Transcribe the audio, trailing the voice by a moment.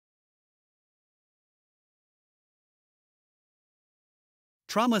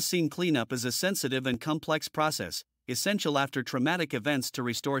Trauma scene cleanup is a sensitive and complex process, essential after traumatic events to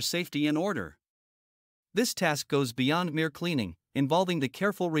restore safety and order. This task goes beyond mere cleaning, involving the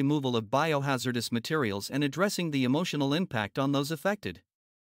careful removal of biohazardous materials and addressing the emotional impact on those affected.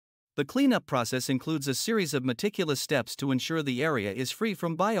 The cleanup process includes a series of meticulous steps to ensure the area is free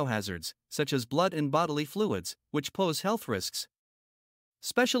from biohazards, such as blood and bodily fluids, which pose health risks.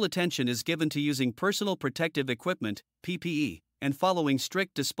 Special attention is given to using personal protective equipment, PPE, and following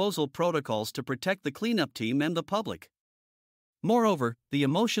strict disposal protocols to protect the cleanup team and the public. Moreover, the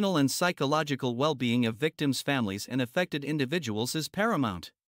emotional and psychological well-being of victims' families and affected individuals is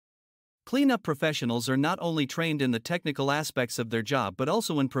paramount. Cleanup professionals are not only trained in the technical aspects of their job but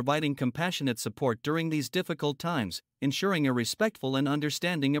also in providing compassionate support during these difficult times, ensuring a respectful and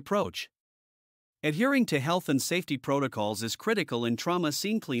understanding approach. Adhering to health and safety protocols is critical in trauma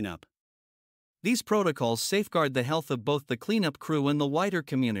scene cleanup. These protocols safeguard the health of both the cleanup crew and the wider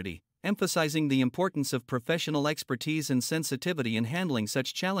community, emphasizing the importance of professional expertise and sensitivity in handling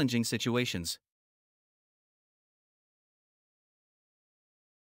such challenging situations.